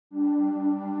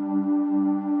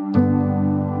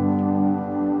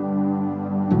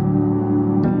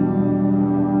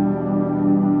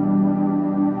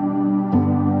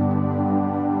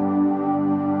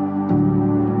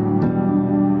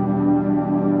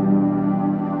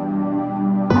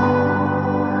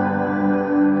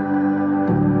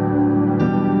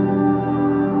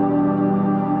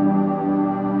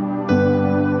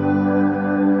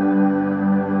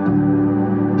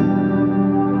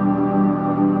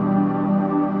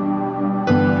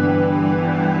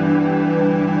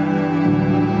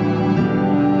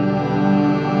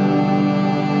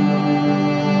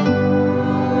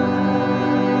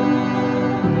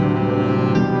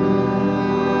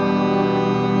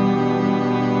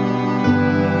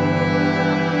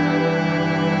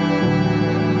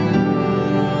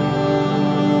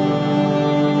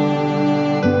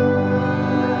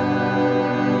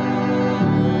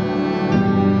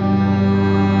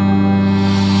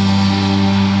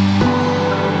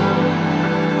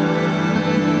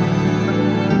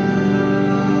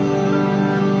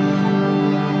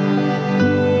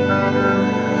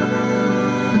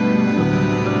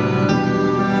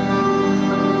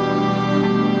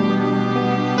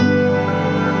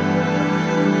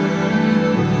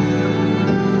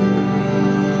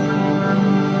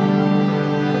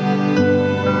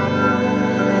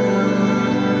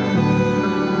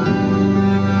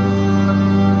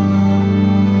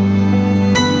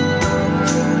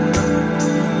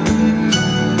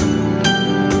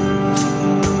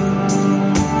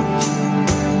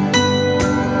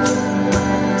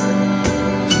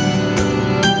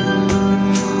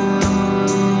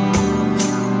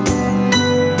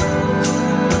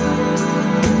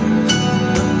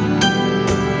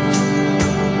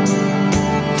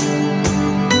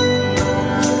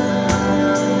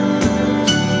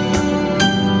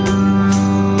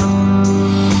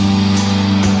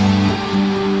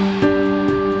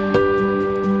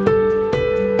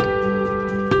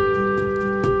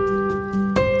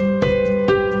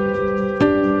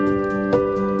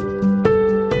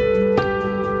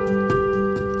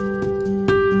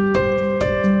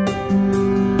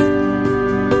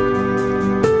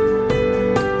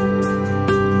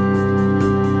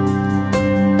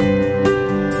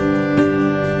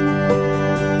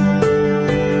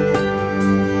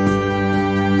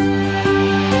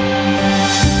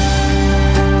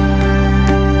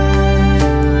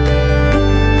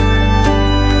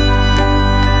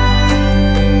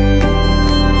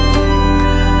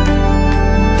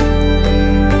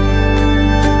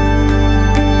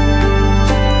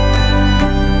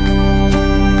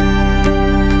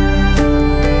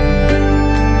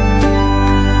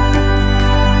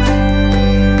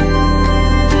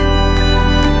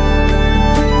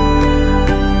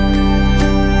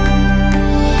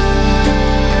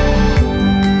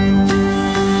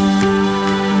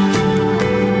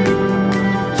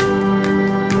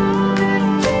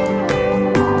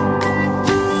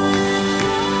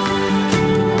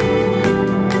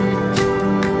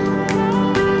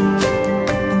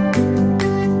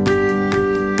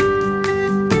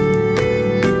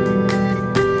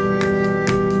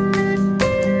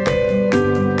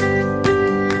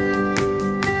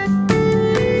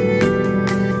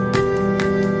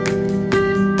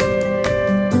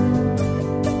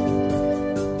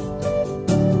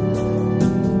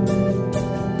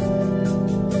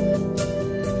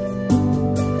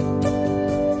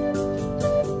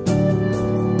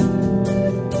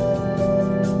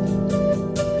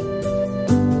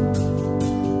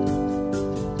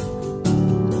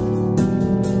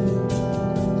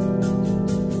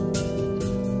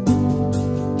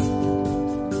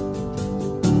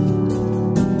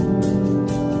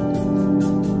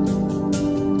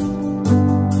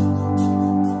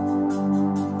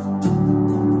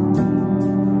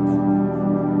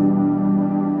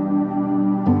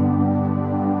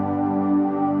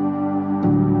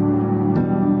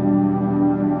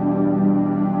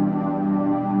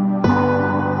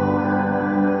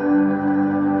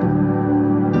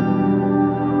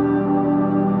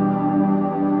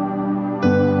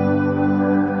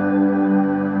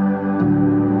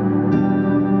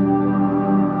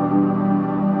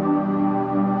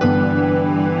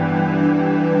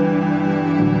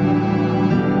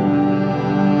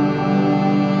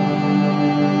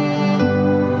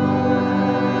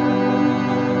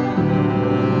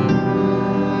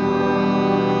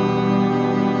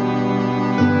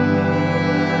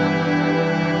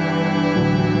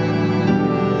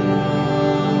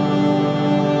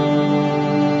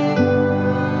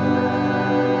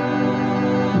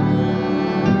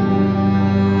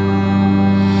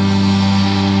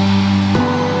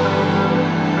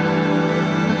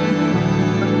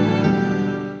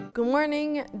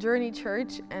Journey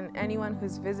Church, and anyone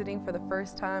who's visiting for the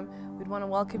first time, we'd want to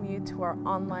welcome you to our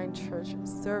online church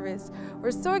service.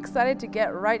 We're so excited to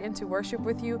get right into worship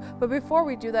with you, but before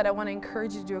we do that, I want to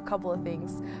encourage you to do a couple of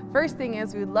things. First thing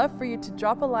is, we'd love for you to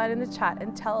drop a line in the chat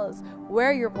and tell us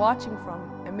where you're watching from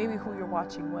and maybe who you're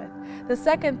watching with. The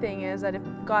second thing is that if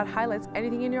God highlights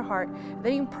anything in your heart,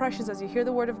 any impressions as you hear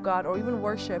the word of God or even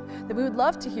worship, then we would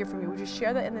love to hear from you. Would you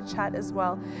share that in the chat as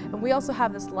well? And we also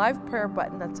have this live prayer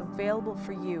button that's available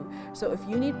for you. So if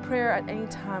you need prayer at any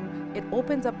time, it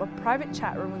opens up a private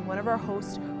chat room with one of our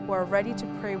hosts who are ready to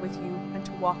pray with you and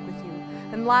to walk with you.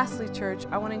 And lastly, church,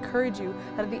 I want to encourage you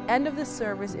that at the end of this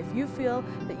service, if you feel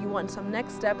that you want some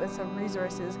next step and some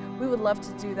resources, we would love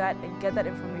to do that and get that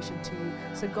information to you.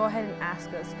 So go ahead and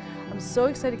ask us. I'm so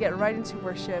excited to get right into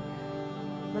worship.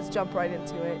 Let's jump right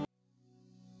into it.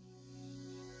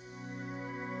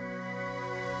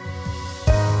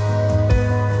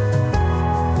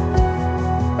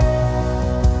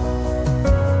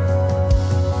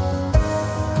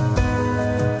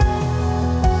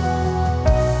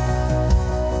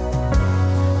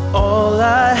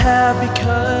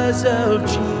 Because of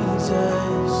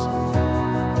Jesus,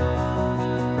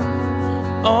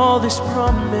 all this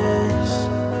promise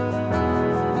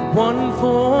won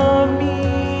for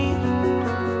me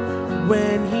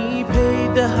when He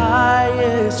paid the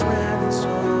highest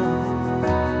ransom,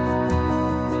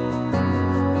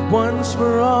 once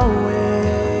for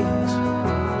always,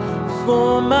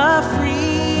 for my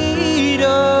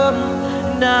freedom.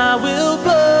 And I will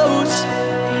boast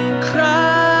in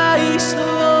Christ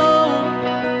alone,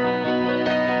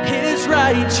 His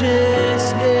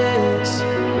righteousness,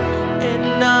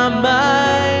 and not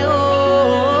my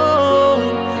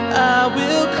own. I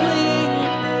will cling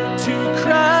to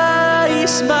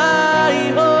Christ,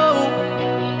 my hope.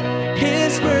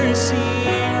 His mercy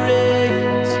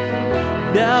reigns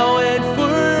now and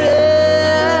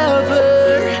forever.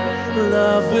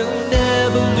 Love will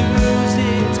never lose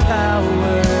its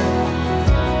power.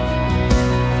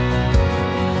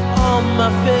 All my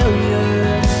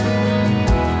failures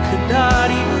could not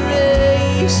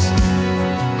erase.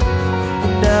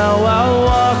 Now I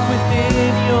walk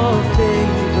within your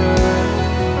favor.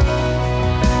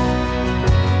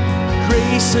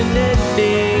 Grace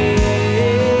unending,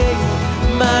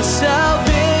 my salvation.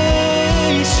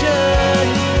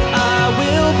 I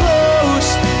will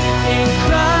boast in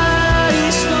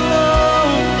Christ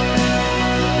alone,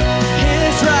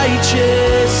 His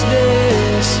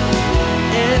righteousness,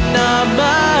 and not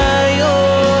my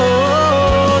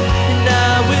own. And I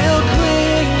will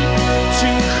cling to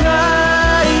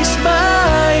Christ,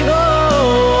 my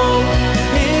hope.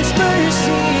 His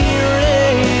mercy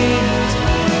reigns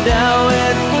now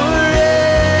and forever.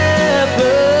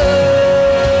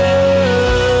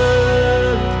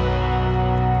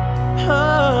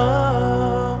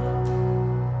 Oh,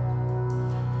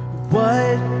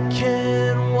 what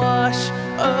can wash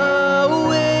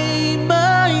away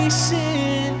my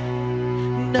sin?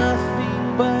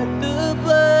 Nothing but the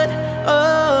blood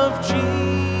of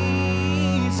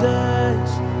Jesus.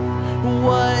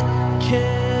 What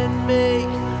can make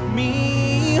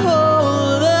me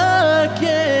whole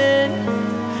again?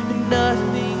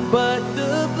 Nothing but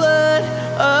the blood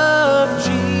of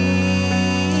Jesus.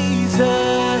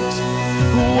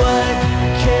 What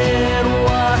can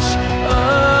wash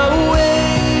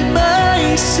away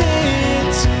my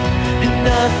sins?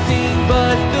 Nothing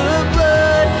but the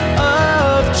blood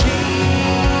of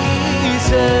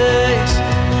Jesus.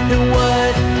 And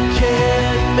what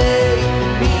can make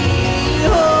me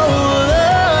whole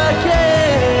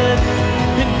again?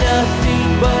 Nothing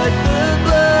but the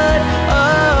blood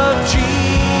of Jesus.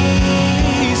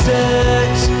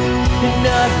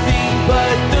 Nothing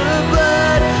but the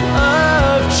blood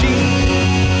of Jesus.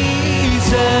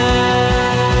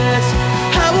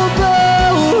 I will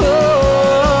boast,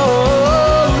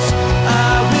 I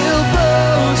will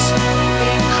boast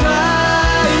in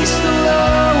Christ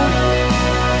alone,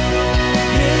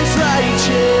 His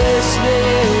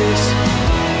righteousness,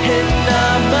 and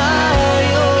not my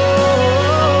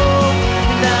own.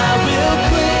 And I will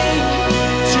cling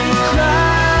to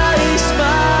Christ,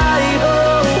 my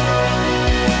hope.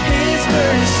 His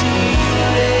mercy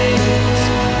reigns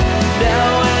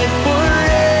now and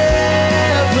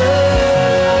forever.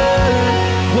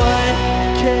 What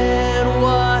can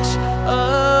wash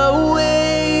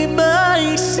away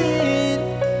my sin?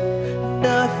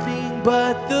 Nothing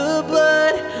but the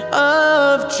blood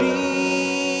of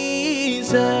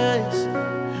Jesus.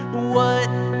 What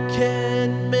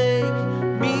can make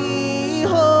me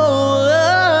whole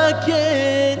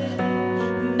again?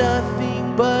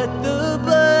 Nothing but the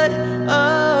blood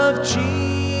of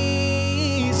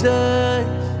Jesus. Jesus.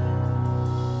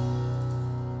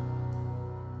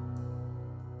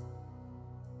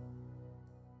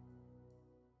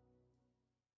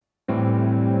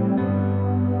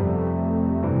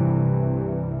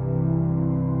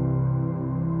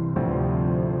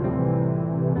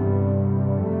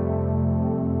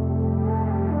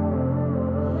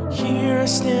 Here I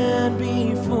stand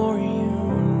before you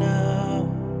now,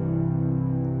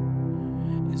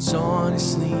 as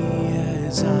honestly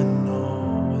as I know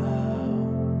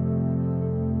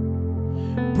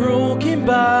how. Broken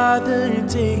by the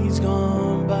days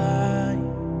gone by,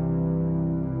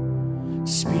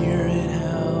 Spirit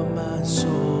help my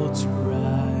soul to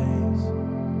rise.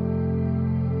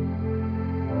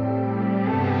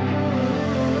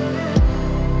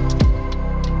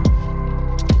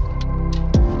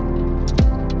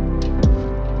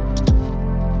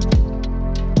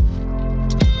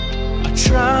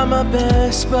 Try my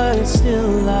best, but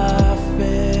still I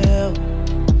fail.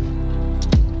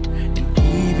 And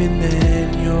even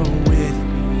then, you're with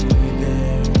me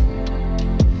there.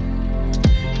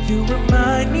 You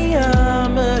remind me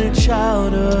I'm a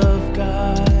child of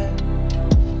God,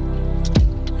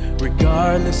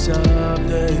 regardless of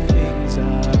the things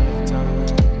I've done.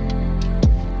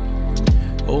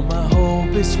 Oh, my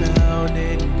hope is found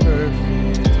in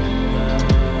perfect love.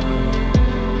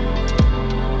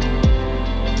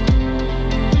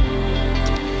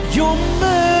 Your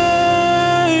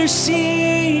mercy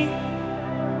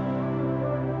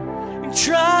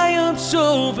triumphs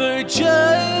over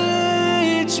judgment.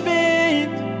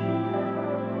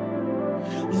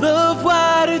 Love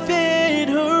wider than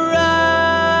horizons,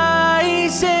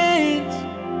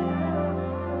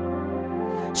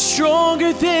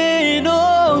 stronger than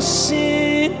all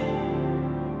sin.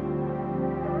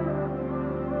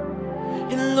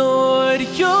 And Lord,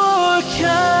 your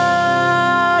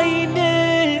kindness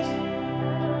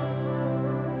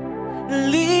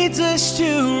leads us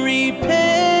to repentance,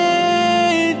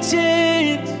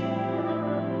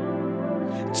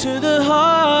 to the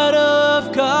heart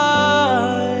of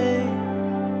God.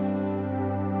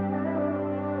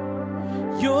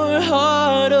 Your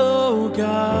heart, oh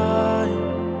God,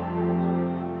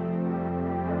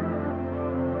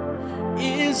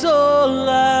 is all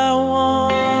I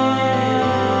want.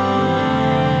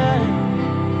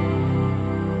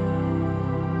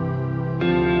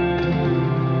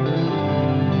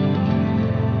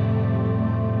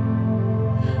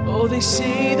 Oh, they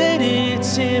say that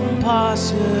it's impossible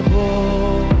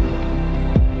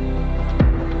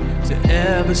to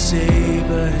ever save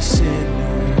a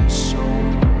sinner's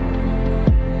soul,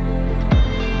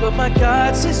 but my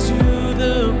God says to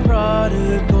the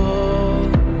prodigal,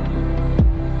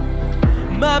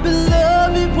 my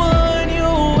beloved one,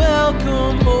 you're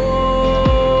welcome home.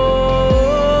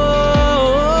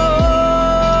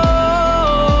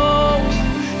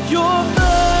 Your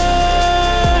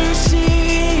mercy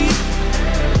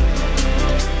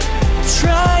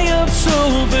triumphs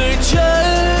over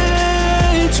judgment.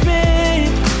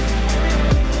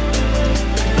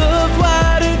 Love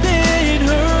wider than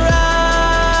horizons,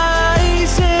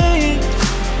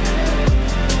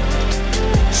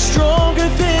 stronger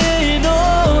than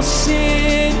all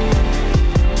sin.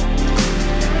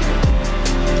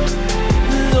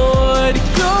 Lord,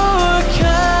 your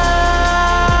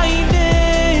kindness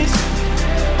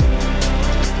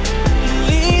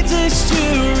leads us to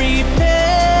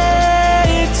repentance,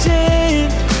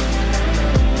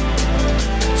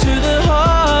 to the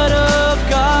heart of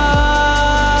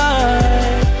God.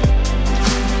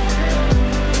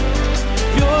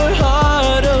 Your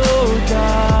heart, oh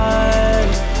God,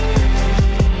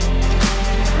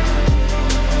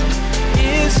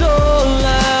 is all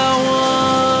I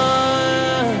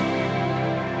want.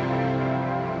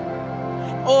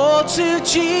 All to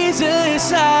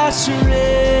Jesus I surrender.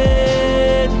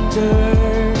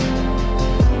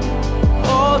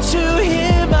 All to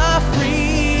Him I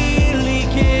freely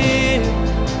give.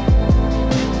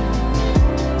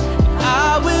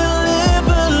 I will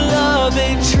ever love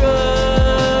and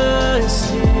trust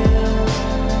Him,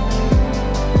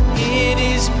 in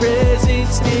His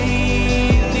presence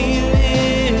daily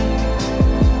live.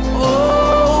 Oh,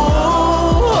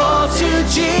 all to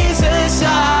Jesus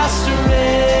I surrender.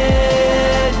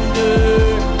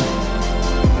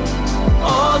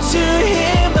 All to Him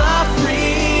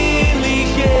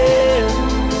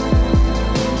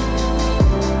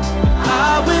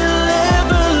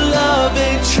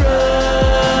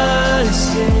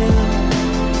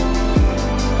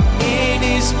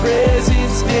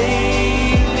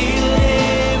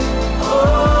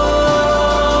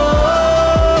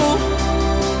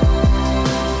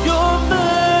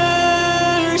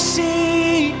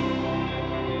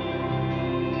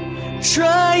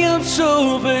triumphs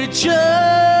over judgment.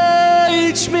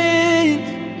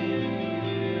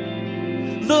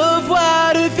 Love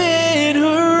wider than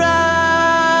horizons,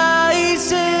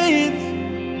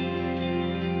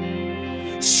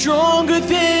 stronger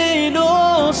than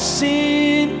all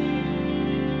sin.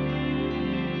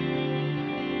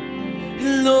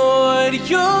 Lord,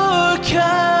 your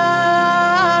kindness,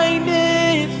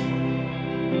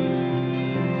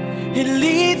 it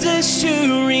leads us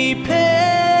to repentance,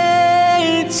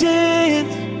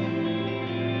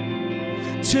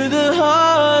 to the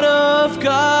heart of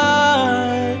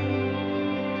God.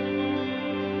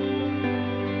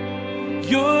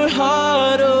 Your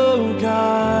heart, oh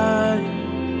God,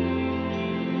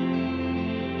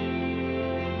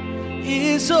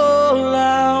 is all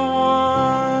I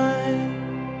want.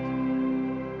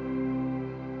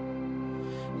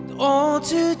 And all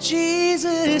to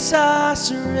Jesus I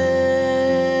surrender,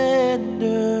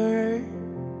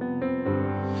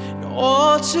 and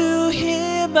all to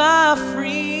Him I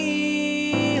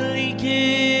freely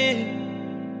give.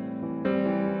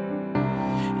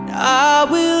 And I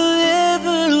will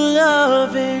ever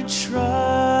love and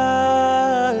trust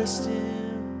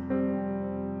Him,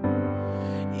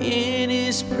 in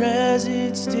His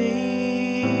presence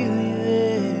daily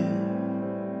live.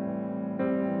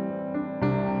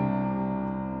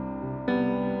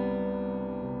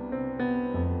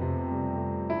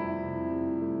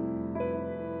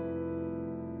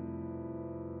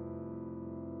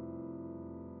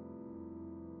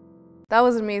 That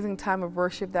was an amazing time of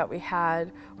worship that we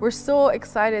had. We're so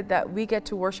excited that we get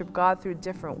to worship God through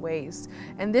different ways,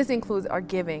 and this includes our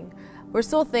giving. We're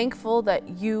so thankful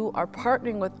that you are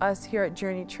partnering with us here at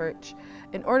Journey Church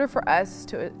in order for us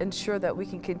to ensure that we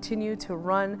can continue to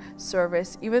run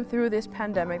service even through this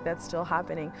pandemic that's still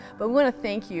happening. But we want to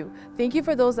thank you. Thank you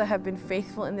for those that have been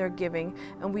faithful in their giving,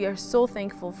 and we are so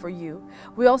thankful for you.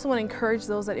 We also want to encourage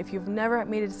those that if you've never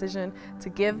made a decision to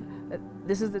give,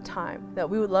 this is the time that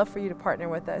we would love for you to partner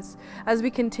with us as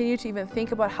we continue to even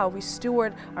think about how we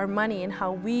steward our money and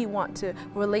how we want to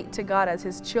relate to God as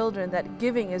His children. That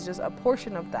giving is just a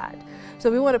portion of that. So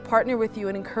we want to partner with you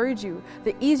and encourage you.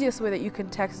 The easiest way that you can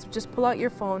text, just pull out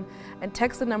your phone and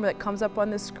text the number that comes up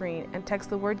on the screen and text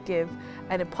the word give,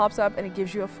 and it pops up and it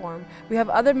gives you a form. We have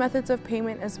other methods of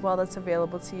payment as well that's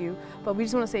available to you, but we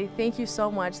just want to say thank you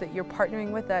so much that you're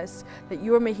partnering with us, that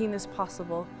you are making this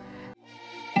possible.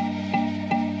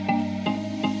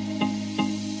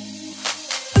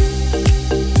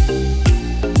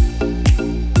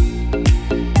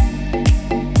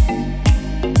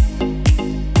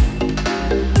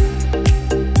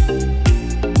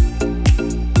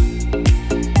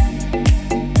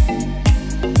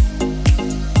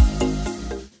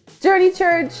 Journey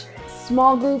Church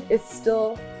small group is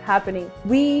still happening.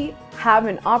 We have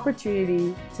an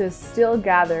opportunity to still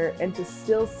gather and to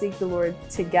still seek the Lord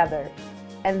together.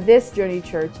 And this Journey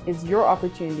Church is your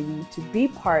opportunity to be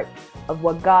part of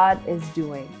what God is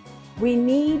doing. We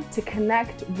need to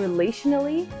connect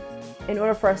relationally in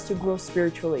order for us to grow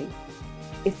spiritually.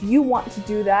 If you want to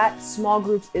do that, small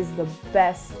groups is the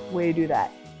best way to do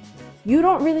that. You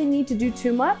don't really need to do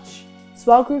too much.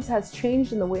 Small groups has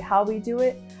changed in the way how we do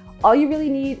it. All you really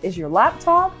need is your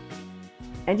laptop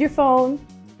and your phone,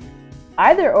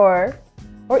 either or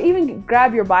even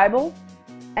grab your Bible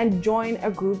and join a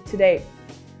group today.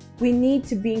 We need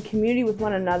to be in community with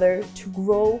one another to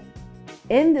grow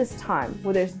in this time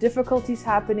where there's difficulties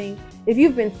happening. If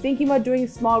you've been thinking about doing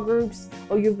small groups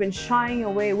or you've been shying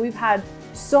away, we've had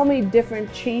so many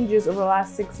different changes over the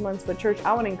last 6 months, but church,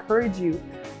 I want to encourage you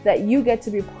that you get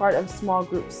to be part of small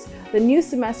groups. The new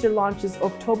semester launches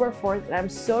October 4th, and I'm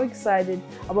so excited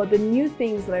about the new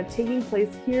things that are taking place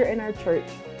here in our church.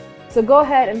 So go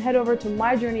ahead and head over to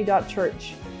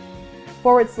myjourney.church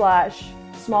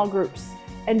 /small groups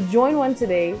and join one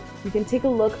today. You can take a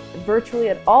look virtually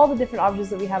at all the different options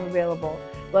that we have available.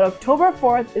 But October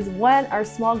 4th is when our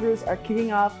small groups are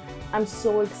kicking off. I'm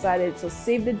so excited. So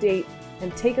save the date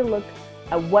and take a look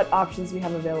at what options we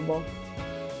have available.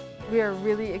 We are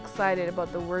really excited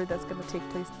about the word that's going to take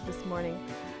place this morning.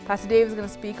 Pastor Dave is going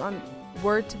to speak on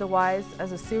Word to the Wise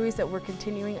as a series that we're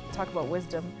continuing to talk about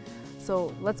wisdom.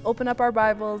 So let's open up our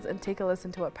Bibles and take a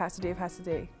listen to what Pastor Dave has to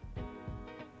say.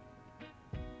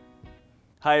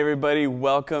 Hi everybody,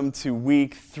 welcome to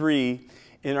week 3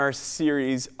 in our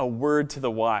series, A Word to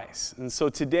the Wise. And so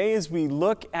today as we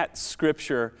look at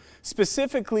Scripture,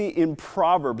 specifically in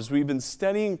Proverbs, we've been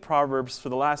studying Proverbs for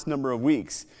the last number of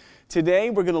weeks. Today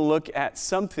we're going to look at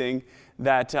something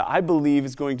that I believe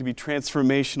is going to be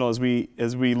transformational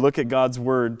as we look at God's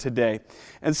Word today.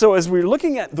 And so as we're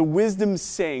looking at the wisdom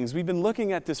sayings, we've been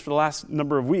looking at this for the last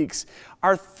number of weeks.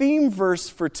 Our theme verse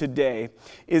for today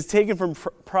is taken from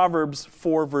Proverbs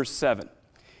 4, verse 7.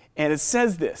 And it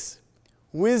says this: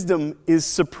 wisdom is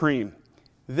supreme,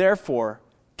 therefore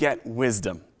get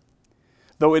wisdom.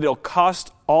 Though it'll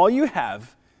cost all you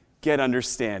have, get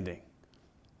understanding.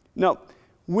 Now,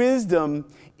 wisdom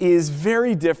is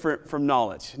very different from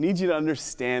knowledge. I need you to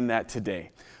understand that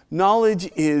today. Knowledge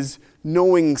is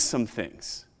knowing some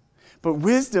things, but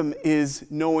wisdom is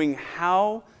knowing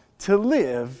how to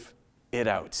live it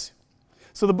out.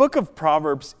 So the book of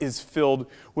Proverbs is filled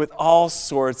with all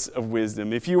sorts of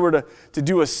wisdom. If you were to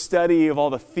do a study of all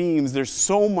the themes, there's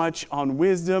so much on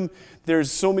wisdom. There's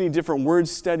so many different word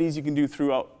studies you can do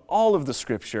throughout all of the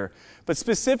scripture, but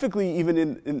specifically even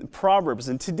in Proverbs.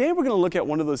 And today we're going to look at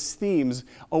one of those themes,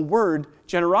 a word,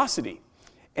 generosity.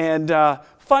 And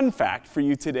fun fact for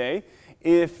you today,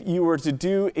 if you were to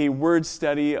do a word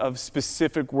study of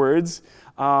specific words,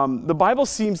 the Bible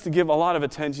seems to give a lot of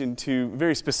attention to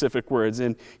very specific words.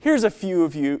 And here's a few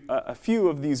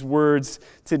of these words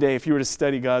today, if you were to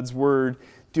study God's Word,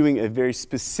 doing a very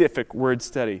specific word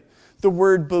study. The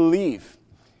word believe.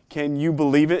 Can you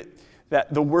believe it?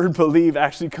 That the word believe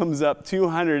actually comes up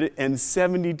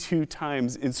 272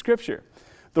 times in Scripture.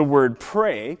 The word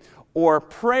pray or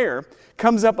prayer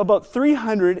comes up about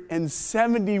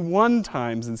 371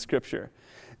 times in Scripture.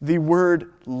 The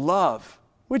word love,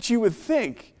 which you would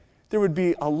think there would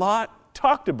be a lot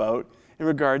talked about in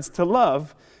regards to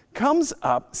love, comes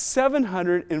up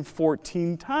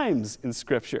 714 times in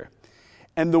Scripture.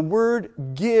 And the word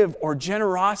give or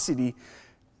generosity,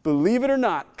 believe it or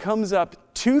not, comes up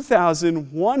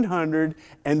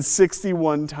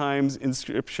 2,161 times in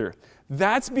Scripture.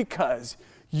 That's because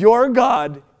your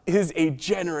God is a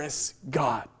generous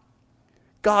God.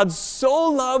 God so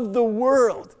loved the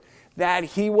world that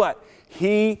He what?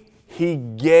 He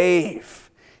gave.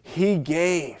 He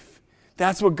gave.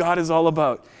 That's what God is all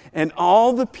about. And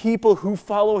all the people who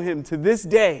follow Him to this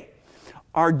day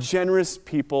are generous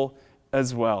people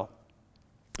as well.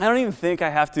 I don't even think I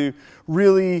have to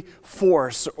really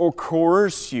force or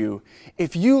coerce you.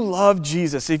 If you love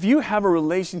Jesus, if you have a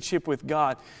relationship with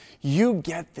God, you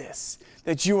get this,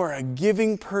 that you are a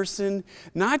giving person,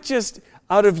 not just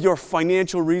out of your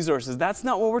financial resources. That's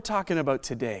not what we're talking about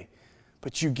today.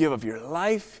 But you give of your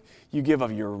life, you give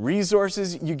of your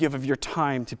resources, you give of your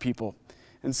time to people.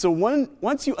 And so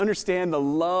once you understand the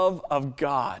love of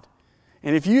God,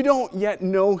 and if you don't yet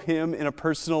know Him in a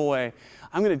personal way,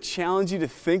 I'm going to challenge you to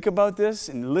think about this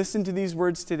and listen to these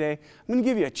words today. I'm going to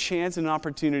give you a chance and an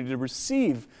opportunity to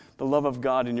receive the love of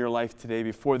God in your life today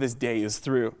before this day is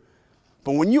through.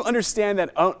 But when you understand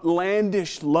that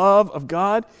outlandish love of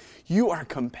God, you are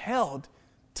compelled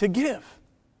to give.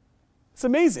 It's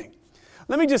amazing.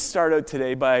 Let me just start out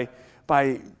today by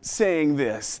saying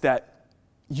this, that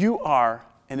you are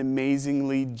an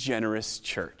amazingly generous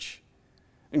church.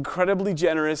 Incredibly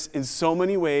generous in so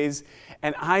many ways,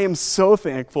 and I am so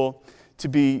thankful to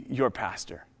be your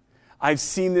pastor. I've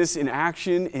seen this in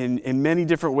action in many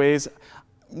different ways.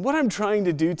 What I'm trying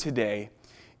to do today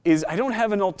is I don't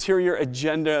have an ulterior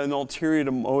agenda, an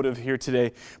ulterior motive here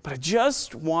today, but I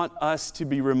just want us to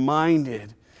be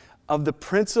reminded of the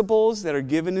principles that are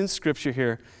given in Scripture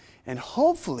here, and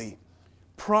hopefully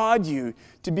prod you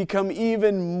to become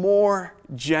even more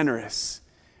generous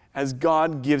as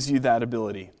God gives you that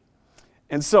ability.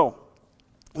 And so,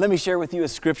 let me share with you a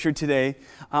scripture today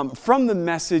from the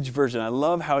Message version. I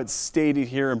love how it's stated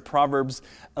here in Proverbs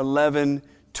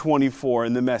 11:24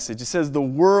 in the Message. It says, "The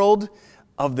world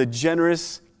of the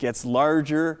generous gets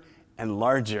larger and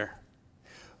larger.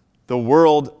 The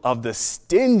world of the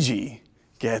stingy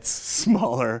gets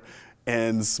smaller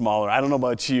and smaller." I don't know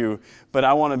about you, but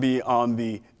I want to be on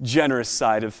the generous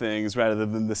side of things rather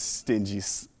than the stingy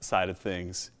side of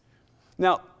things.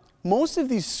 Now, most of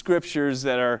these scriptures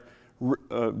that are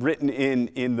written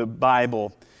in the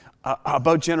Bible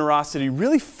about generosity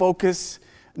really focus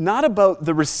not about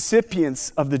the recipients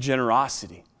of the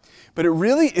generosity, but it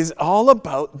really is all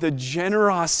about the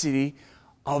generosity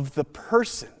of the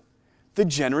person, the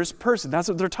generous person. That's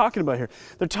what they're talking about here.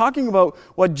 They're talking about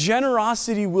what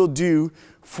generosity will do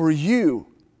for you,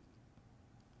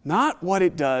 not what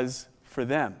it does for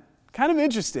them. Kind of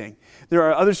interesting. There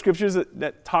are other scriptures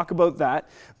that talk about that,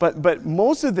 but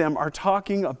most of them are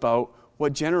talking about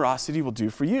what generosity will do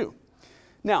for you.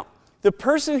 Now, the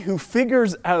person who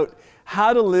figures out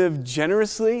how to live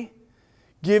generously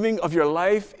Giving of your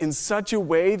life in such a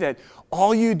way that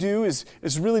all you do is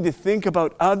really to think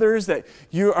about others, that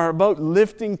you are about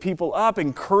lifting people up,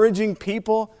 encouraging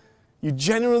people. You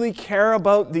genuinely care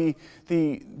about the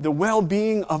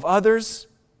well-being of others,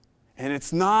 and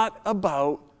it's not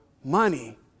about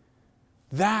money.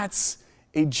 That's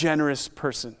a generous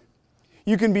person.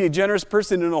 You can be a generous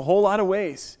person in a whole lot of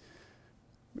ways,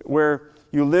 where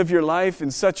you live your life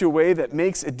in such a way that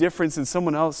makes a difference in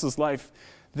someone else's life.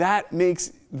 That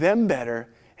makes them better,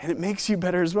 and it makes you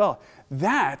better as well.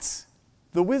 That's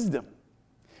the wisdom.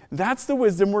 That's the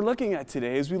wisdom we're looking at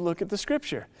today as we look at the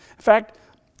Scripture. In fact,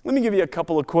 let me give you a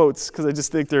couple of quotes because I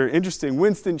just think they're interesting.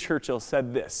 Winston Churchill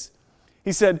said this.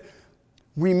 He said,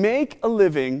 "We make a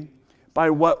living by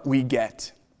what we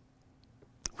get.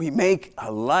 We make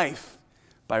a life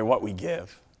by what we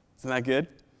give." Isn't that good?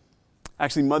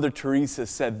 Actually, Mother Teresa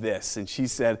said this, and she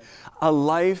said, "A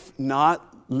life not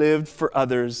lived for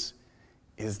others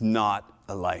is not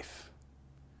a life."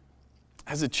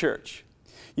 As a church,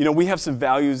 we have some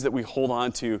values that we hold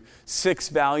on to, 6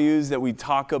 values that we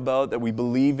talk about, that we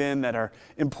believe in, that are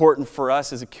important for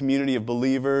us as a community of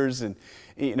believers. And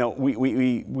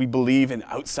we believe in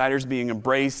outsiders being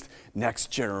embraced,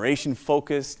 next generation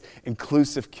focused,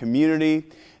 inclusive community,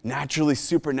 naturally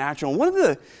supernatural. And one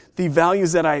of the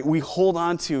values that we hold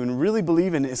on to and really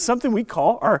believe in is something we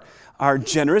call our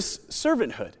generous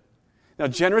servanthood. Now,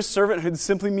 generous servanthood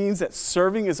simply means that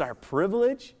serving is our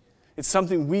privilege. It's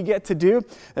something we get to do.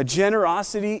 That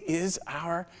generosity is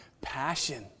our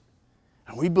passion.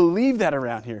 And we believe that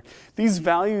around here. These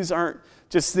values aren't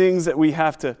just things that we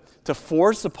have to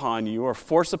force upon you or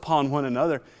force upon one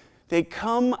another. They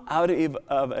come out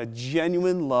of a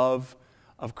genuine love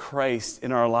of Christ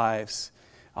in our lives,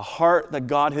 a heart that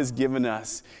God has given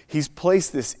us. He's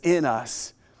placed this in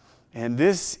us, and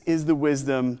this is the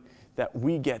wisdom that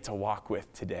we get to walk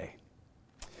with today.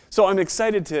 So I'm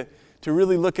excited to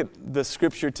really look at the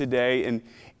Scripture today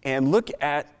and look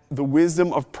at the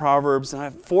wisdom of Proverbs. And I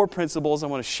have 4 principles I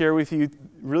want to share with you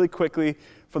really quickly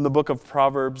from the book of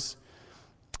Proverbs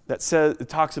it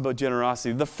talks about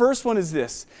generosity. The first one is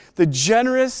this: the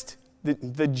generous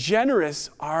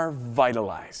are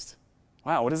vitalized.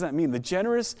 Wow, what does that mean? The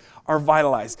generous are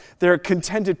vitalized. They're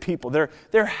contented people.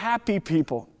 They're happy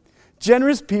people.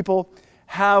 Generous people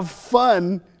have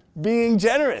fun being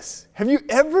generous. Have you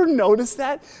ever noticed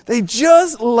that? They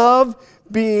just love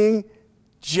being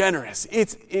generous.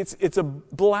 It's a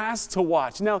blast to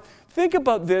watch. Now, think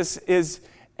about this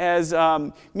as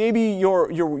maybe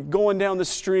you're going down the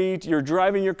street, you're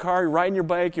driving your car, you're riding your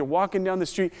bike, you're walking down the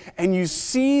street, and you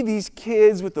see these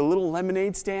kids with the little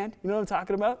lemonade stand. You know what I'm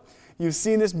talking about? You've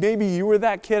seen this. Maybe you were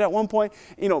that kid at one point.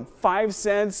 5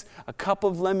 cents, a cup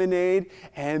of lemonade,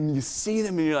 and you see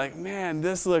them and you're like, man,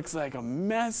 this looks like a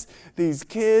mess. These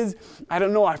kids, I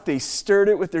don't know if they stirred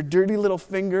it with their dirty little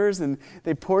fingers and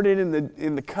they poured it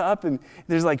in the cup, and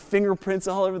there's like fingerprints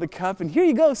all over the cup. And here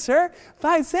you go, sir,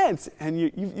 5 cents. And you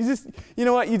just, you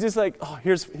know what? You just like, oh,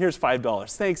 here's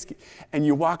 $5. Thanks. And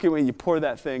you walk away and you pour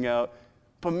that thing out.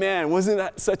 But man, wasn't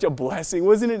that such a blessing?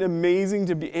 Wasn't it amazing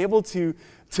to be able to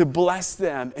bless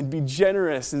them and be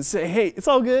generous and say, hey, it's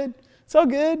all good. It's all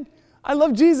good. I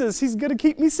love Jesus. He's going to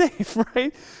keep me safe,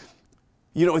 right?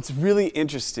 It's really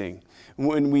interesting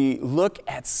when we look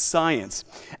at science.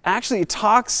 Actually, it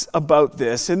talks about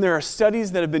this, and there are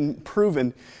studies that have been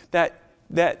proven that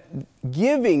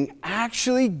giving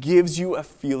actually gives you a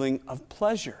feeling of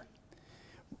pleasure.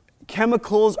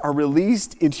 Chemicals are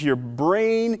released into your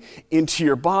brain, into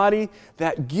your body,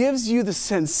 that gives you the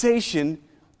sensation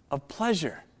of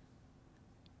pleasure.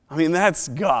 I mean, that's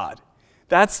God.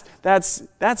 That's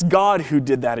God who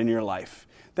did that in your life.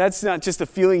 That's not just a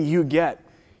feeling you get.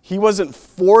 He wasn't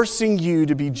forcing you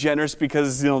to be generous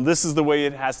because, this is the way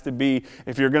it has to be.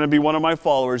 If you're going to be one of my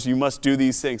followers, you must do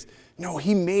these things. No,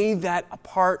 He made that a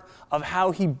part of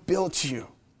how He built you.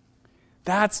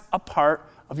 That's a part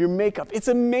of your makeup. It's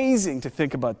amazing to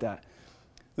think about that.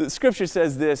 The Scripture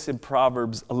says this in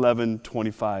Proverbs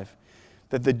 11:25,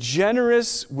 that the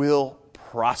generous will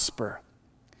prosper.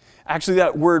 Actually,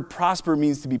 that word prosper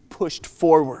means to be pushed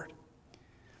forward.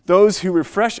 Those who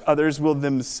refresh others will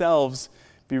themselves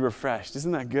be refreshed.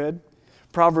 Isn't that good?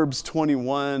 Proverbs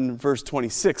 21 verse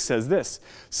 26 says this: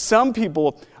 some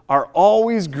people are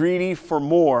always greedy for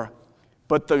more,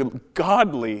 but the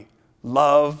godly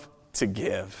love to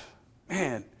give.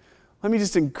 Man, let me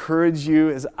just encourage you,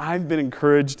 as I've been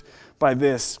encouraged by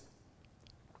this.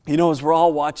 As we're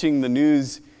all watching the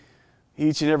news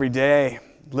each and every day,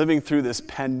 living through this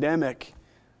pandemic,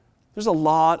 there's a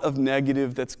lot of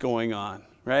negative that's going on,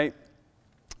 right?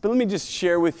 But let me just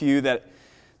share with you that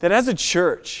as a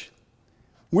church,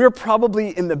 we're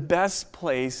probably in the best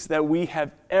place that we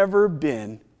have ever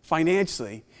been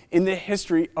financially in the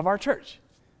history of our church.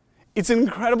 It's an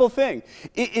incredible thing.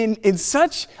 In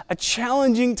such a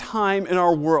challenging time in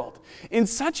our world, in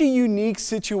such a unique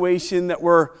situation that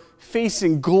we're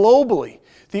facing globally,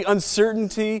 the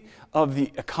uncertainty of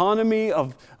the economy,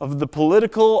 of the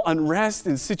political unrest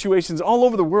in situations all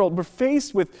over the world, we're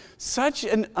faced with such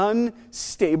an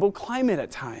unstable climate at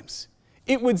times.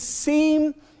 It would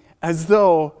seem as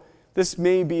though this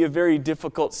may be a very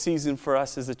difficult season for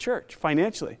us as a church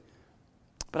financially.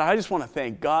 But I just want to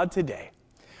thank God today.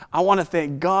 I want to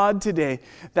thank God today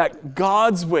that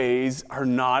God's ways are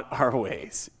not our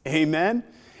ways. Amen?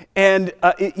 And,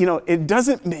 it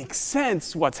doesn't make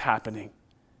sense what's happening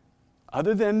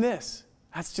other than this.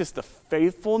 That's just the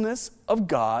faithfulness of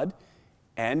God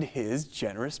and His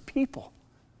generous people.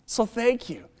 So thank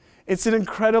you. It's an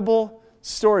incredible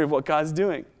story of what God's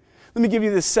doing. Let me give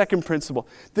you this second principle.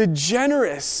 The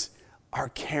generous are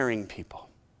caring people.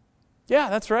 Yeah,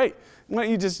 that's right. Why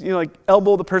don't you just,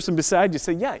 elbow the person beside you,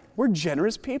 say, yeah, we're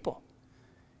generous people.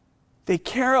 They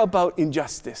care about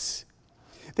injustice.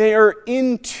 They are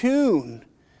in tune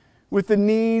with the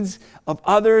needs of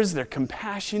others. They're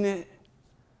compassionate.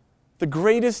 The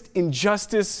greatest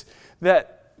injustice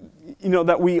that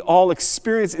we all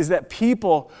experience is that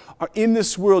people are in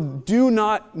this world do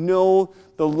not know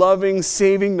the loving,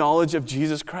 saving knowledge of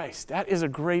Jesus Christ. That is a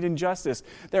great injustice.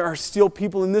 There are still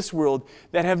people in this world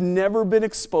that have never been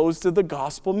exposed to the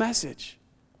gospel message.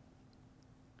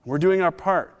 We're doing our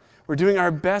part. We're doing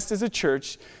our best as a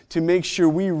church to make sure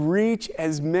we reach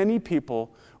as many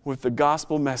people with the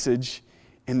gospel message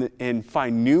and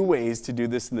find new ways to do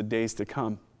this in the days to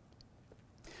come.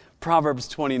 Proverbs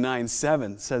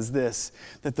 29:7 says this,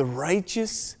 that the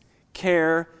righteous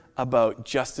care about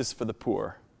justice for the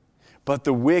poor, but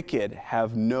the wicked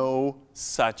have no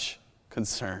such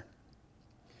concern.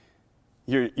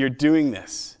 You're doing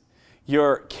this.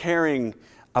 You're caring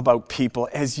about people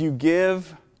as you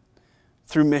give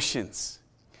through missions.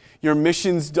 Your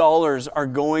missions dollars are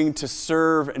going to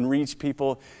serve and reach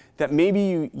people that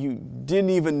maybe you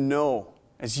didn't even know.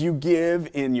 As you give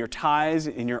in your tithes,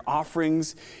 in your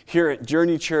offerings here at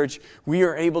Journey Church, we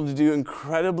are able to do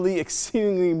incredibly,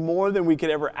 exceedingly more than we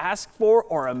could ever ask for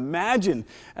or imagine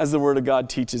as the Word of God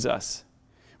teaches us.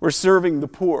 We're serving the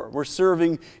poor. We're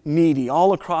serving needy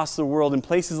all across the world in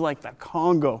places like the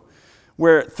Congo,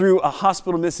 where through a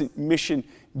hospital mission,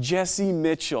 Jesse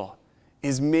Mitchell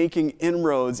is making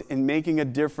inroads and making a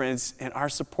difference, and our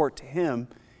support to him,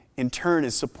 in turn,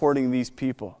 is supporting these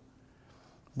people.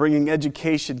 Bringing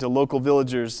education to local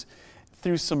villagers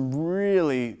through some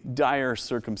really dire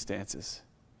circumstances.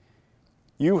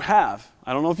 You have,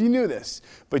 I don't know if you knew this,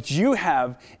 but you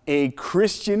have a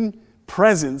Christian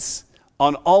presence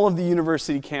on all of the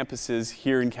university campuses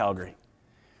here in Calgary.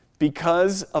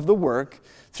 Because of the work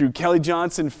through Kelly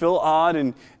Johnson, Phil Odd,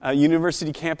 and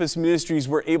University Campus Ministries,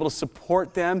 we're able to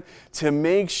support them to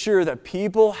make sure that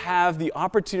people have the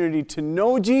opportunity to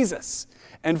know Jesus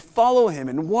and follow Him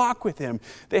and walk with Him.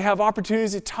 They have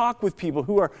opportunities to talk with people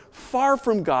who are far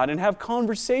from God and have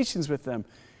conversations with them.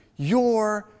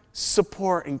 Your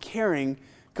support and caring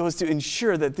goes to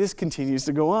ensure that this continues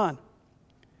to go on.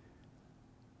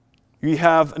 We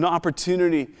have an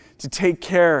opportunity to take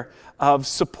care of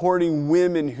supporting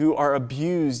women who are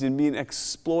abused and being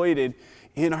exploited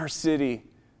in our city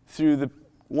through the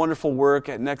wonderful work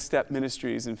at Next Step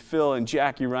Ministries, and Phil and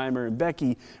Jackie Reimer and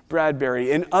Becky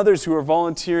Bradbury and others who are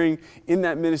volunteering in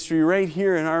that ministry right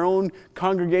here in our own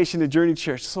congregation at Journey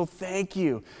Church. So thank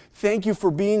you. Thank you for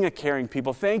being a caring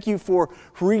people. Thank you for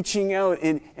reaching out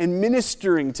and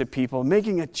ministering to people,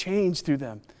 making a change through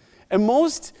them. And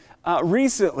most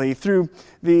recently, through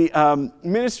the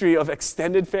ministry of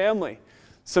extended family.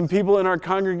 Some people in our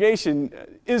congregation,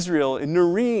 Israel and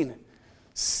Noreen,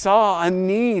 saw a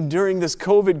need during this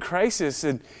COVID crisis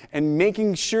and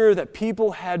making sure that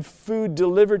people had food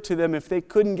delivered to them if they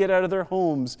couldn't get out of their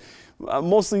homes.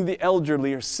 Mostly the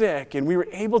elderly or sick, and we were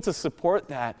able to support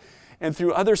that, and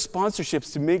through other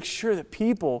sponsorships to make sure that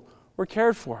people were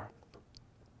cared for.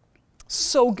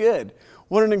 So good.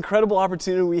 What an incredible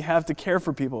opportunity we have to care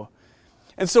for people.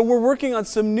 And so we're working on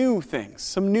some new things,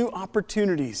 some new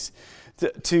opportunities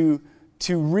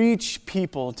to reach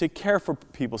people, to care for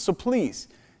people. So please,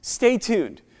 stay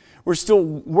tuned. We're still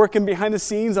working behind the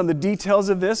scenes on the details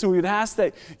of this, and we would ask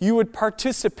that you would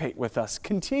participate with us.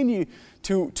 Continue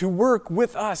to work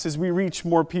with us as we reach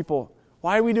more people.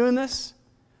 Why are we doing this?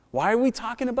 Why are we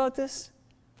talking about this?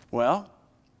 Well,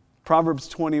 Proverbs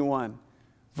 21,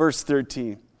 verse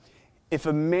 13. If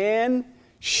a man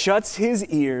shuts his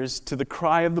ears to the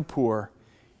cry of the poor,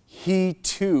 he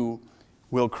too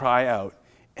will cry out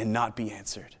and not be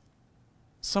answered.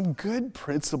 Some good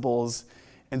principles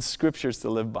and scriptures to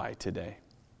live by today.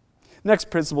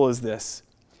 Next principle is this,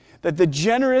 that the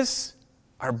generous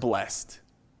are blessed.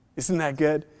 Isn't that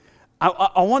good?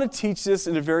 I want to teach this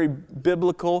in a very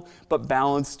biblical but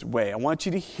balanced way. I want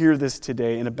you to hear this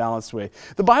today in a balanced way.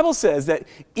 The Bible says that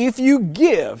if you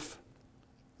give,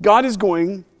 God is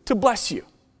going to bless you,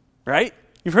 right?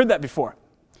 You've heard that before.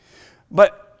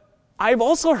 But I've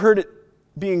also heard it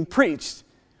being preached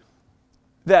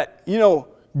that,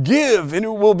 give and it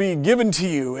will be given to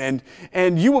you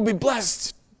and you will be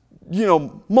blessed,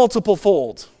 multiple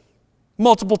fold,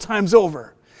 multiple times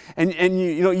over. And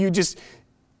you just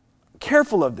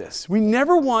careful of this. We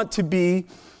never want to be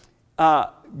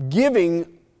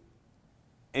giving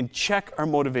and check our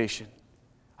motivation.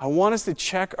 I want us to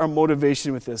check our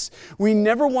motivation with this. We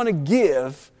never want to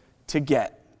give to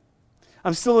get.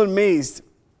 I'm still amazed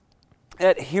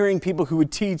at hearing people who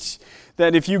would teach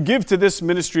that if you give to this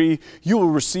ministry, you will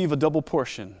receive a double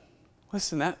portion.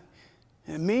 Listen, it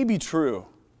may be true,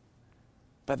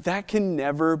 but that can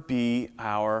never be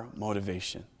our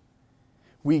motivation.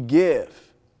 We give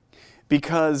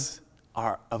because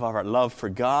of our love for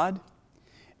God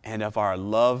and of our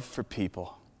love for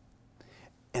people.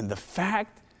 And the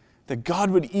fact that God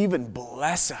would even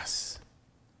bless us,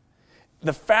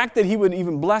 the fact that He would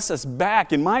even bless us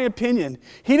back, in my opinion,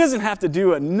 He doesn't have to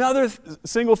do another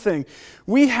single thing.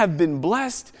 We have been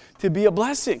blessed to be a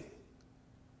blessing.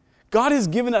 God has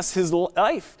given us His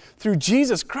life through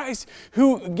Jesus Christ,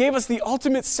 who gave us the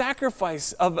ultimate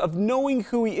sacrifice of knowing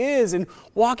who He is and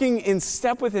walking in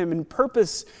step with Him in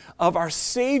purpose of our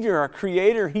Savior, our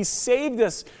Creator. He saved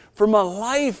us from a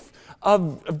life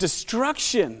of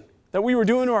destruction that we were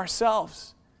doing to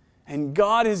ourselves. And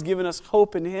God has given us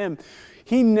hope in Him.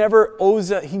 He never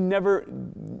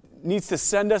needs to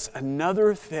send us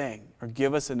another thing or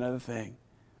give us another thing.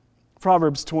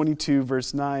 Proverbs 22,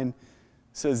 verse 9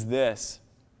 says this,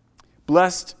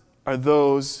 "Blessed are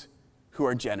those who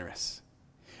are generous,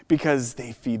 because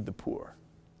they feed the poor."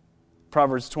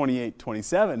 Proverbs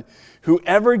 28:27,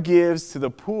 "Whoever gives to the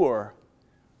poor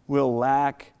will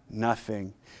lack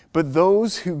nothing, but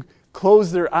those who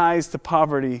close their eyes to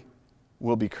poverty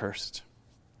will be cursed."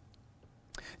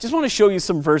 Just want to show you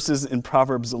some verses in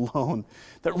Proverbs alone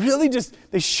that really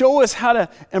they show us how to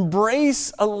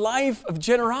embrace a life of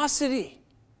generosity.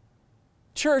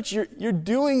 Church, you're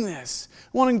doing this.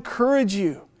 I want to encourage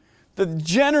you. The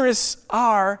generous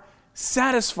are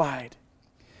satisfied.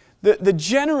 The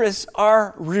generous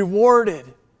are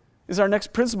rewarded is our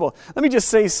next principle. Let me just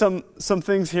say some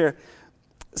things here.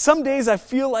 Some days I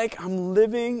feel like I'm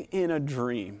living in a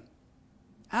dream.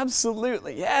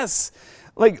 Absolutely, yes.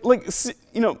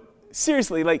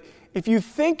 Seriously, if you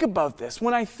think about this,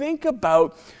 when I think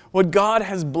about what God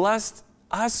has blessed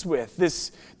us with,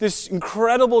 this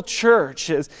incredible church,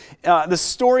 the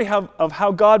story of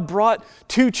how God brought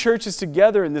two churches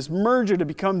together in this merger to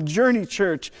become Journey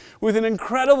Church with an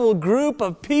incredible group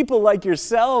of people like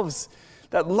yourselves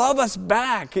that love us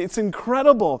back. It's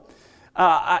incredible.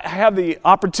 I have the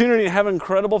opportunity to have an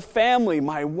incredible family.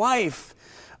 My wife,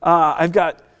 I've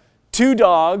got 2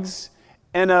 dogs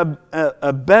and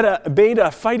a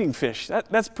beta fighting fish.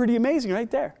 That's pretty amazing right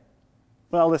there.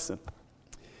 Well, listen.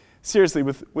 Seriously,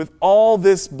 with all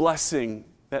this blessing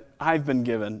that I've been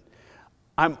given,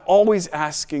 I'm always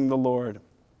asking the Lord,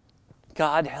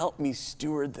 God, help me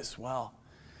steward this well.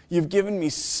 You've given me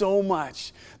so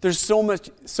much. There's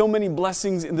so many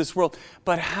blessings in this world.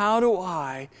 But how do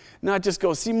I not just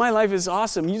go, see, my life is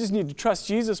awesome. You just need to trust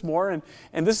Jesus more,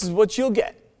 and this is what you'll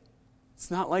get.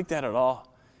 It's not like that at all.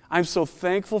 I'm so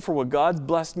thankful for what God's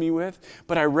blessed me with,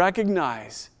 but I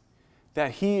recognize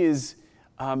that He is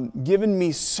given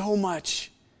me so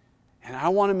much, and I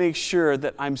want to make sure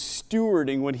that I'm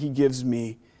stewarding what He gives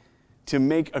me to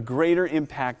make a greater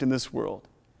impact in this world.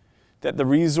 That the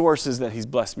resources that He's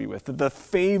blessed me with, that the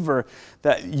favor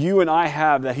that you and I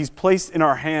have, that He's placed in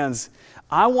our hands,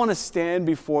 I want to stand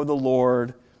before the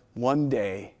Lord one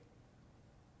day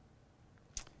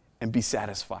and be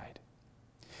satisfied.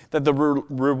 That the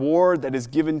reward that is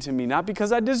given to me, not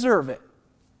because I deserve it,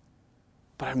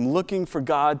 but I'm looking for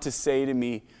God to say to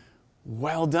me,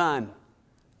 well done,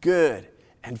 good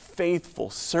and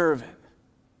faithful servant.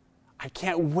 I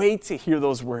can't wait to hear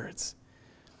those words.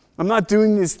 I'm not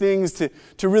doing these things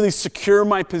to really secure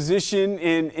my position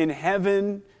in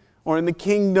heaven or in the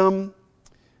kingdom.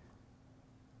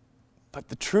 But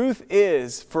the truth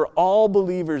is, for all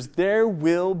believers, there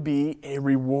will be a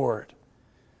reward.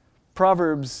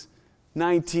 Proverbs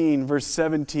 19, verse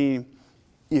 17,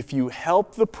 if you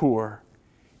help the poor,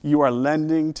 you are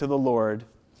lending to the Lord,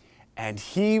 and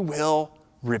He will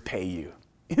repay you.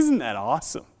 Isn't that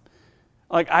awesome?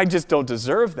 Like, I just don't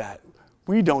deserve that.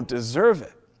 We don't deserve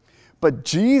it. But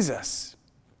Jesus,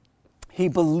 he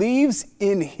believes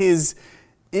in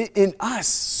us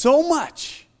so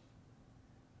much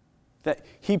that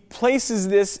he places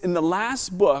this in the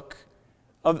last book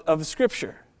of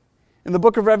Scripture, in the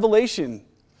book of Revelation,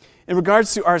 in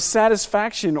regards to our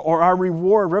satisfaction or our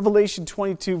reward. Revelation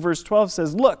 22 verse 12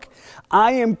 says, "Look,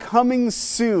 I am coming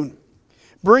soon,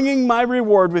 bringing my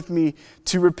reward with me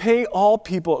to repay all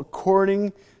people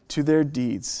according to their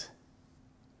deeds."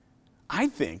 I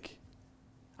think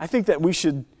that we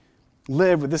should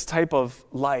live with this type of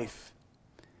life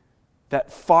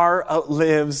that far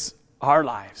outlives our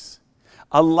lives.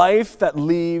 A life that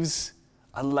leaves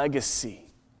a legacy.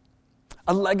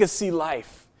 A legacy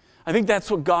life. I think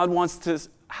that's what God wants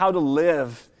how to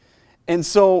live. And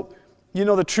so,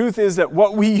 the truth is that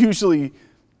what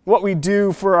we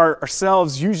do for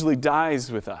ourselves usually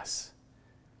dies with us.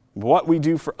 What we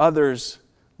do for others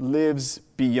lives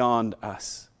beyond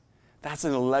us. That's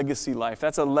a legacy life.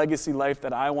 That's a legacy life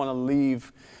that I want to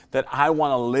leave, that I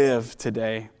want to live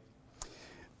today.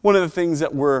 One of the things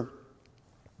that we're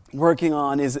working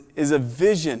on is a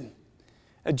vision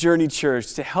at Journey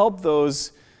Church to help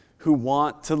those who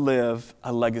want to live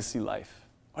a legacy life.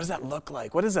 What does that look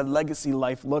like? What does a legacy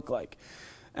life look like?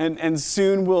 And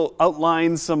soon we'll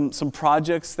outline some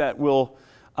projects that will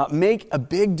make a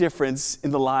big difference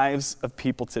in the lives of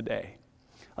people today.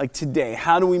 Like today,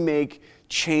 how do we make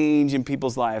change in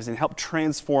people's lives and help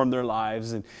transform their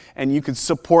lives? And you can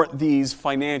support these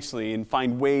financially and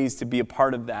find ways to be a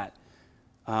part of that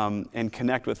and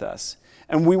connect with us.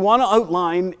 And we want to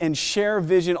outline and share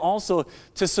vision also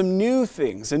to some new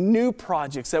things and new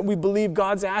projects that we believe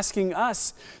God's asking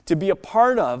us to be a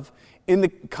part of in the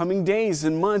coming days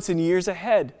and months and years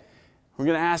ahead. We're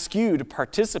going to ask you to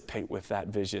participate with that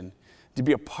vision, to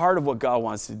be a part of what God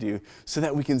wants to do so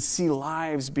that we can see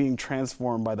lives being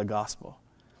transformed by the gospel.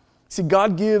 See,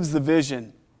 God gives the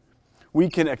vision. We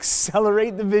can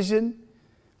accelerate the vision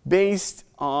based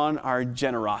on our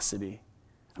generosity.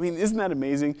 I mean, isn't that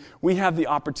amazing? We have the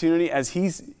opportunity as he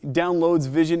downloads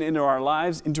vision into our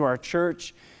lives, into our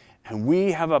church, and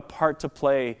we have a part to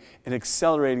play in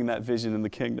accelerating that vision in the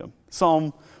kingdom.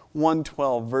 Psalm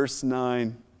 112, verse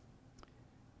 9.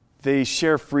 They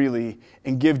share freely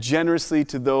and give generously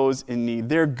to those in need.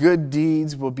 Their good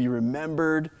deeds will be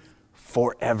remembered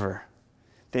forever.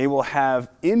 They will have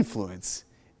influence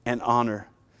and honor.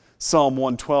 Psalm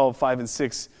 112, 5 and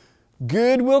 6.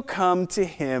 Good will come to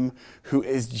him who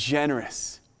is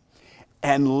generous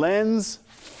and lends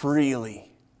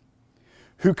freely,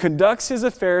 who conducts his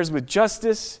affairs with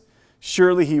justice.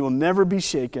 Surely he will never be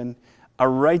shaken. A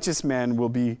righteous man will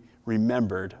be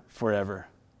remembered forever.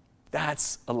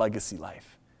 That's a legacy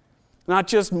life. Not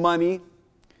just money.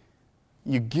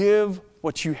 You give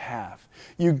what you have.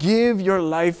 You give your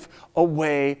life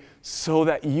away so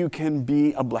that you can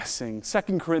be a blessing.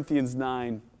 2 Corinthians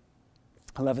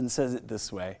 9:11 says it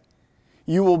this way.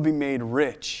 You will be made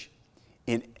rich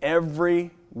in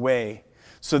every way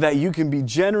so that you can be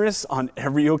generous on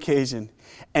every occasion.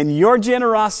 And your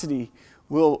generosity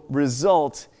will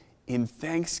result in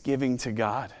thanksgiving to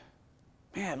God.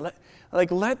 Man,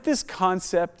 let this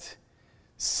concept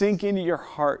sink into your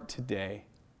heart today.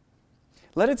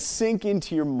 Let it sink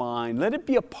into your mind. Let it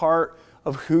be a part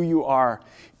of who you are.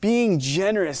 Being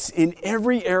generous in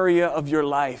every area of your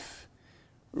life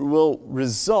will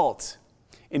result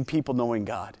in people knowing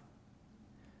God.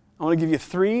 I want to give you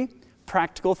 3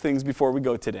 practical things before we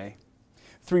go today.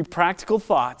 3 practical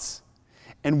thoughts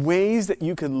and ways that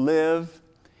you can live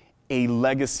a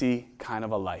legacy kind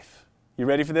of a life. You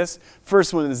ready for this?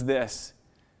 First one is this: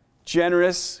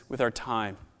 generous with our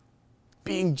time.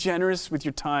 Being generous with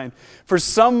your time. For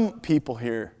some people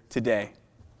here today,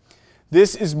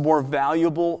 this is more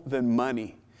valuable than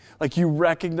money. Like, you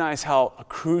recognize how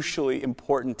crucially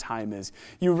important time is.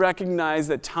 You recognize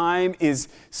that time is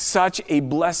such a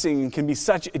blessing and can be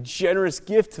such a generous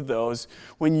gift to those.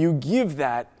 When you give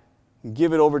that,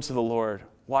 give it over to the Lord.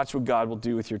 Watch what God will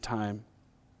do with your time.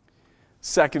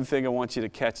 Second thing I want you to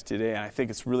catch today, and I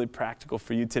think it's really practical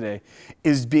for you today,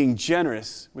 is being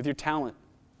generous with your talent.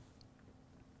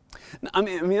 I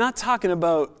mean, not talking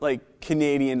about like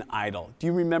Canadian Idol. Do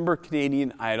you remember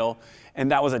Canadian Idol?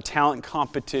 And that was a talent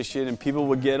competition, and people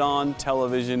would get on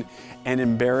television and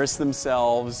embarrass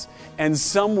themselves. And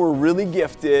some were really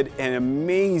gifted and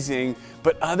amazing,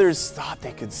 but others thought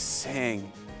they could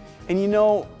sing. And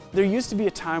there used to be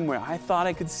a time where I thought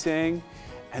I could sing,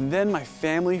 and then my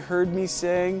family heard me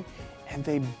sing, and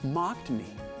they mocked me.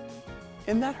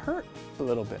 And that hurt a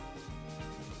little bit.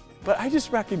 But I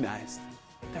just recognized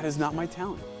that is not my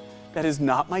talent. That is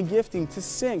not my gifting to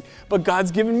sing. But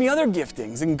God's given me other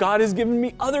giftings, and God has given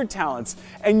me other talents.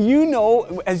 And you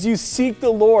know, as you seek the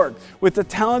Lord with the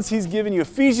talents He's given you,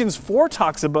 Ephesians 4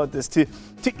 talks about this. To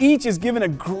each is given a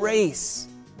grace,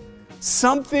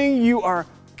 something you are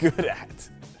good at,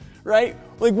 right?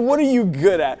 Like, what are you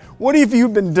good at? What have you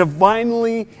been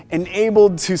divinely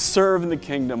enabled to serve in the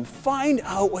kingdom? Find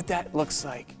out what that looks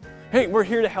like. Hey, we're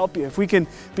here to help you. If we can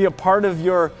be a part of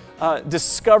your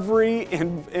discovery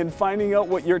and finding out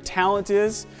what your talent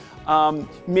is.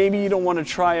 Maybe you don't want to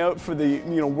try out for the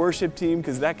worship team,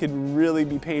 because that could really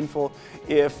be painful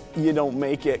if you don't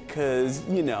make it, because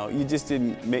you just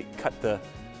didn't cut the.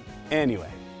 Anyway,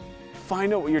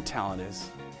 find out what your talent is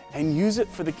and use it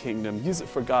for the kingdom. Use it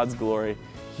for God's glory.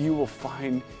 You will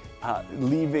find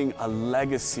leaving a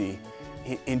legacy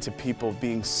into people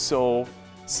being so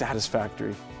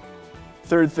satisfactory.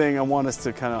 Third thing I want us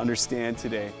to kind of understand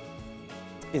today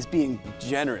is being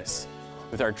generous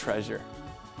with our treasure.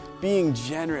 Being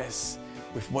generous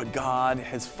with what God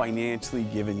has financially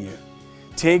given you.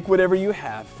 Take whatever you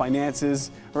have, finances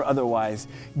or otherwise.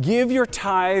 Give your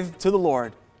tithe to the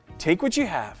Lord. Take what you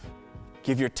have.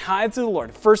 Give your tithe to the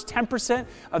Lord. First 10%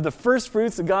 of the first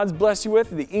fruits that God's blessed you with,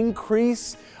 the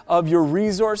increase of your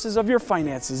resources, of your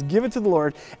finances. Give it to the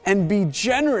Lord and be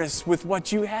generous with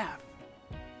what you have.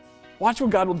 Watch what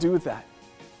God will do with that.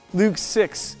 Luke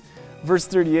 6, verse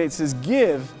 38 says,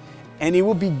 "Give, and it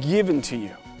will be given to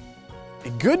you. A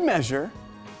good measure,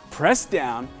 pressed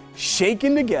down,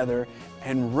 shaken together,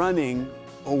 and running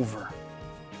over.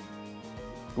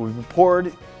 It will be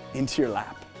poured into your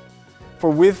lap. For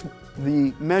with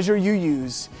the measure you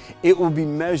use, it will be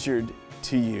measured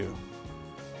to you."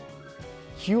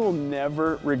 You will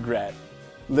never regret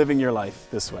living your life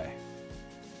this way.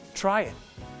 Try it.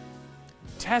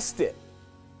 Test it.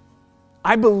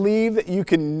 I believe that you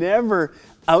can never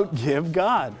outgive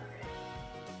God.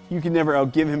 You can never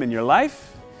outgive Him in your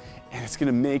life, and it's going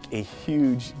to make a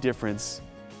huge difference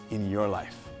in your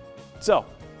life. So,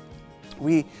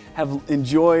 we have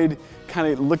enjoyed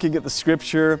kind of looking at the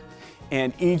scripture,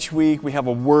 and each week we have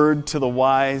a word to the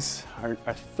wise. Our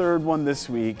third one this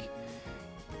week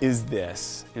is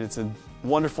this, and it's a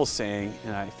wonderful saying,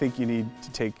 and I think you need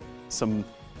to take some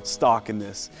stock in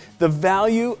this. The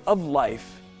value of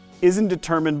life isn't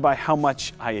determined by how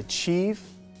much I achieve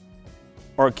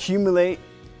or accumulate,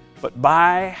 but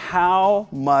by how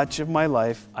much of my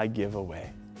life I give away.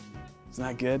 Isn't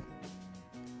that good?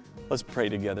 Let's pray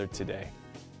together today.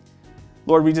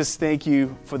 Lord, we just thank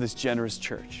you for this generous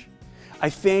church. I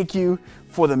thank you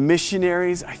for the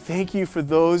missionaries. I thank you for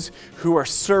those who are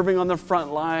serving on the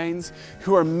front lines,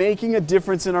 who are making a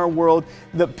difference in our world,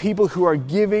 the people who are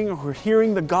giving, who are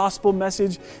hearing the gospel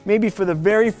message, maybe for the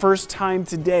very first time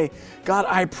today. God,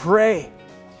 I pray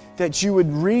that you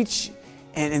would reach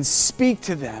and speak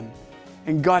to them.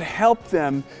 And God, help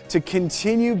them to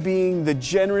continue being the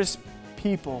generous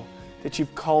people that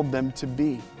you've called them to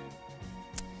be.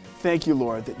 Thank you,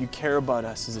 Lord, that you care about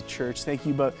us as a church. Thank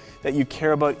you that you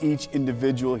care about each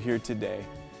individual here today.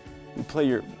 We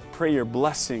pray your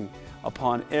blessing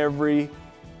upon every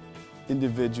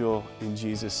individual in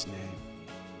Jesus' name.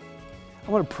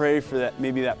 I want to pray for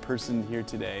maybe that person here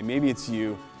today. Maybe it's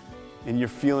you, and you're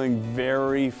feeling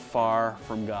very far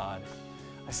from God.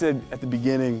 I said at the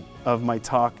beginning of my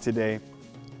talk today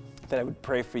that I would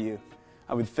pray for you.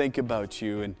 I would think about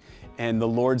you, and the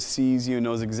Lord sees you and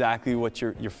knows exactly what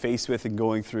you're faced with and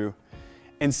going through.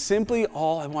 And simply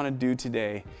all I want to do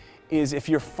today is, if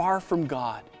you're far from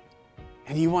God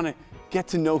and you want to get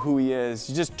to know who He is,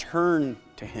 you just turn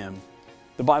to Him.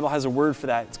 The Bible has a word for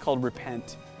that. It's called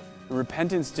repent. And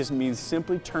repentance just means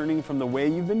simply turning from the way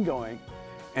you've been going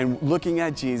and looking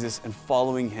at Jesus and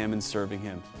following Him and serving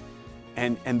Him.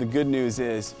 And the good news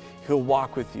is He'll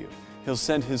walk with you. He'll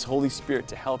send His Holy Spirit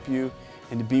to help you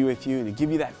and to be with you and to give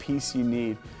you that peace you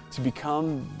need to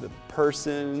become the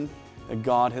person that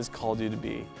God has called you to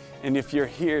be. And if you're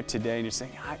here today and you're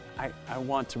saying, I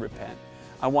want to repent.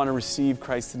 I want to receive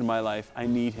Christ into my life. I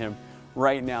need Him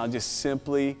right now. Just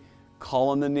simply call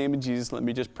on the name of Jesus. Let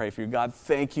me just pray for you. God,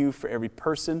 thank you for every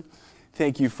person.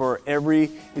 Thank you for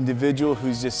every individual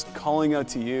who's just calling out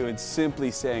to you and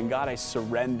simply saying, God, I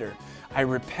surrender. I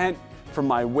repent from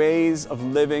my ways of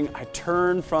living. I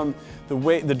turn from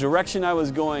the direction I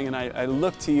was going, and I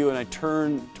look to you and I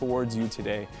turn towards you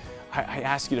today. I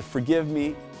ask you to forgive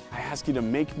me. I ask you to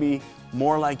make me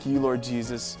more like you, Lord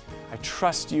Jesus. I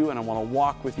trust you and I want to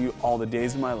walk with you all the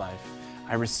days of my life.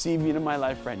 I receive you into my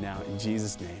life right now in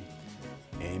Jesus' name.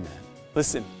 Amen.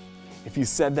 Listen, if you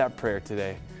said that prayer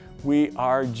today, we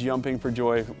are jumping for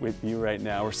joy with you right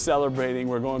now. We're celebrating.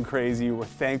 We're going crazy. We're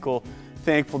thankful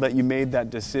thankful that you made that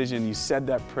decision, you said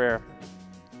that prayer.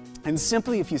 And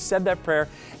simply, if you said that prayer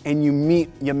and you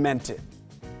meant it,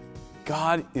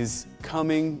 God is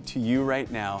coming to you right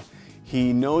now.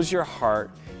 He knows your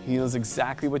heart. He knows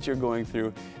exactly what you're going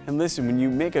through. And listen, when you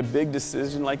make a big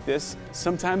decision like this,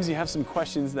 sometimes you have some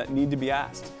questions that need to be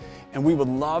asked. And we would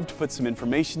love to put some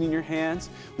information in your hands.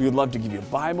 We would love to give you a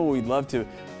Bible. We'd love to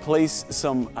place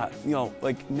some,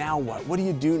 like, now what? What do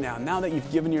you do now? Now that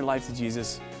you've given your life to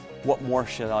Jesus, what more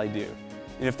should I do?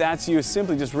 And if that's you,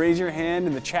 simply just raise your hand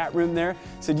in the chat room there.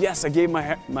 Said, yes, I gave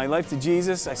my life to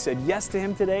Jesus. I said yes to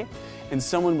him today. And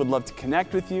someone would love to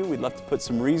connect with you. We'd love to put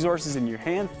some resources in your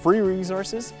hand, free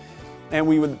resources. And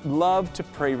we would love to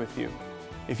pray with you.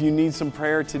 If you need some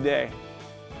prayer today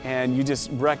and you just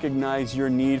recognize your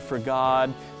need for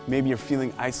God, maybe you're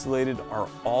feeling isolated or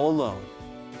all alone,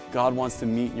 God wants to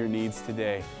meet your needs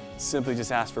today. Simply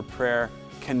just ask for prayer.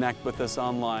 Connect with us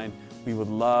online. We would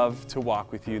love to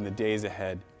walk with you in the days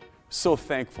ahead. So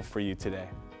thankful for you today.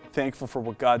 Thankful for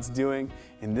what God's doing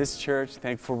in this church.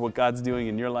 Thankful for what God's doing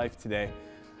in your life today.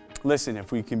 Listen,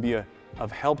 if we can be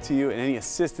of help to you and any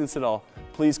assistance at all,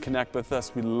 please connect with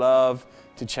us. We'd love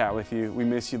to chat with you. We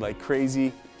miss you like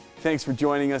crazy. Thanks for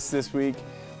joining us this week.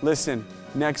 Listen,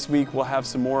 next week we'll have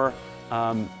some more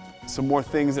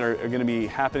things that are going to be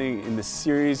happening in this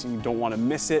series. You don't want to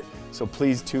miss it, so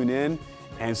please tune in.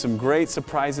 And some great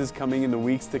surprises coming in the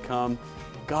weeks to come.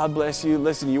 God bless you.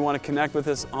 Listen, you want to connect with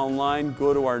us online,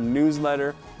 go to our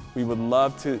newsletter. We would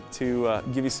love to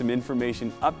give you some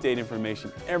information, update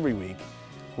information every week.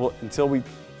 Well, until we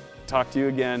talk to you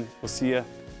again, we'll see you.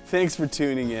 Thanks for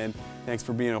tuning in. Thanks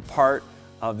for being a part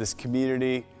of this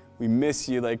community. We miss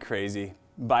you like crazy.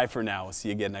 Bye for now. We'll see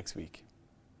you again next week.